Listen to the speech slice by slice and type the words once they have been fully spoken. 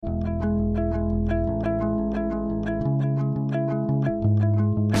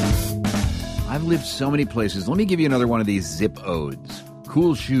lived so many places. Let me give you another one of these zip odes.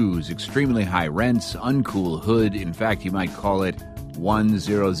 Cool shoes, extremely high rents, uncool hood. In fact, you might call it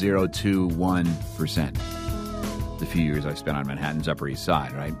 10021%. The few years I spent on Manhattan's Upper East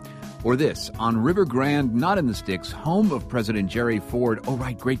Side, right? Or this, on River Grand, not in the sticks, home of President Jerry Ford. Oh,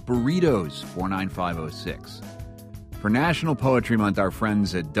 right, great burritos, 49506. For National Poetry Month, our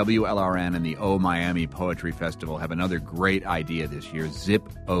friends at WLRN and the O Miami Poetry Festival have another great idea this year, Zip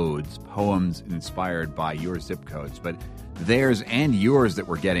Odes, poems inspired by your zip codes. But theirs and yours that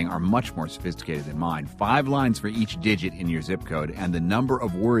we're getting are much more sophisticated than mine. 5 lines for each digit in your zip code, and the number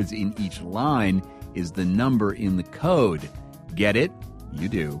of words in each line is the number in the code. Get it? You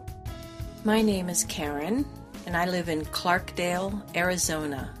do. My name is Karen, and I live in Clarkdale,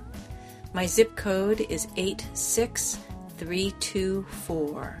 Arizona. My zip code is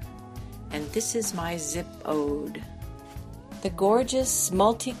 86324, and this is my zip ode. The gorgeous,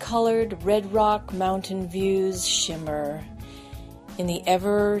 multicolored red rock mountain views shimmer in the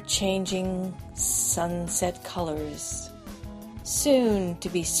ever-changing sunset colors, soon to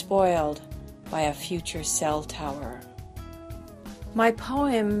be spoiled by a future cell tower. My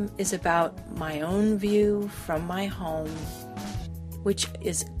poem is about my own view from my home, which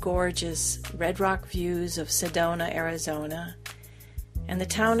is gorgeous red rock views of Sedona, Arizona, and the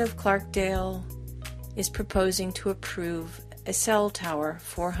town of Clarkdale is proposing to approve a cell tower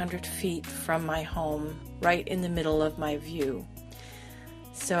 400 feet from my home, right in the middle of my view.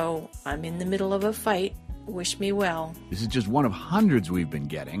 So I'm in the middle of a fight. Wish me well. This is just one of hundreds we've been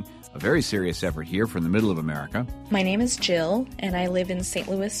getting. A very serious effort here from the middle of America. My name is Jill, and I live in St.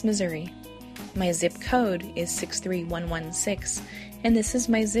 Louis, Missouri. My zip code is 63116, and this is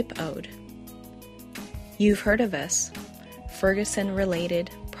my zip ode. You've heard of us. Ferguson-related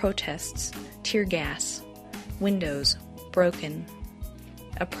protests, tear gas, windows broken.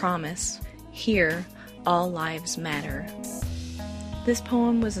 A promise. Here, all lives matter. This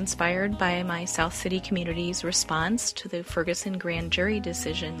poem was inspired by my South City community's response to the Ferguson grand jury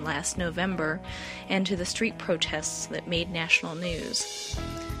decision last November and to the street protests that made national news.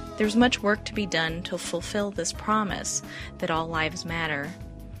 There's much work to be done to fulfill this promise that all lives matter,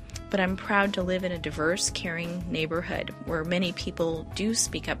 but I'm proud to live in a diverse, caring neighborhood where many people do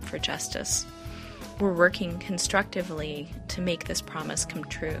speak up for justice. We're working constructively to make this promise come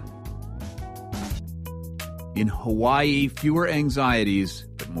true. In Hawaii, fewer anxieties,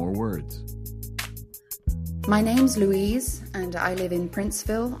 but more words. My name's Louise, and I live in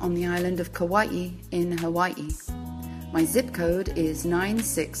Princeville on the island of Kauai in Hawaii. My zip code is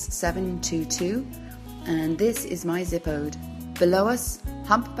 96722, and this is my zip ode. Below us,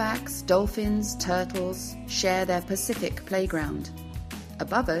 humpbacks, dolphins, turtles share their Pacific playground.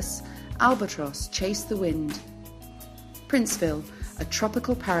 Above us, albatross chase the wind. Princeville, a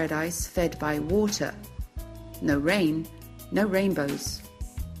tropical paradise fed by water. No rain, no rainbows.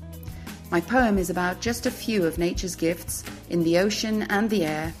 My poem is about just a few of nature's gifts in the ocean and the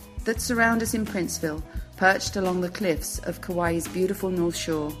air that surround us in Princeville, perched along the cliffs of Kauai's beautiful North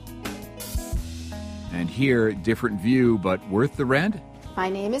Shore. And here, different view, but worth the rent? My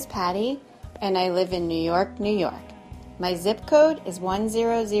name is Patty, and I live in New York, New York. My zip code is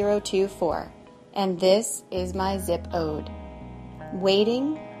 10024, and this is my zip ode.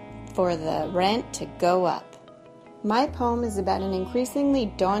 Waiting for the rent to go up. My poem is about an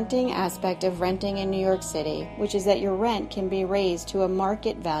increasingly daunting aspect of renting in New York City, which is that your rent can be raised to a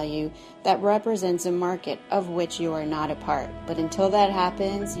market value that represents a market of which you are not a part. But until that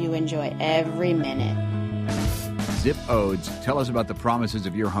happens, you enjoy every minute. Zip Odes. Tell us about the promises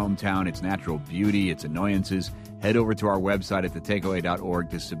of your hometown, its natural beauty, its annoyances. Head over to our website at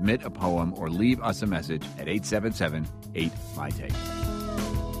thetakeaway.org to submit a poem or leave us a message at 877-8-MY-TAKE.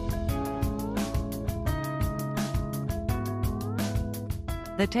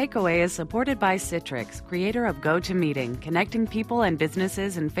 The Takeaway is supported by Citrix, creator of GoToMeeting, connecting people and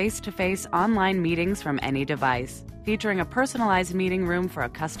businesses in face-to-face online meetings from any device, featuring a personalized meeting room for a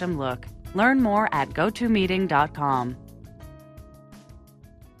custom look. Learn more at gotomeeting.com.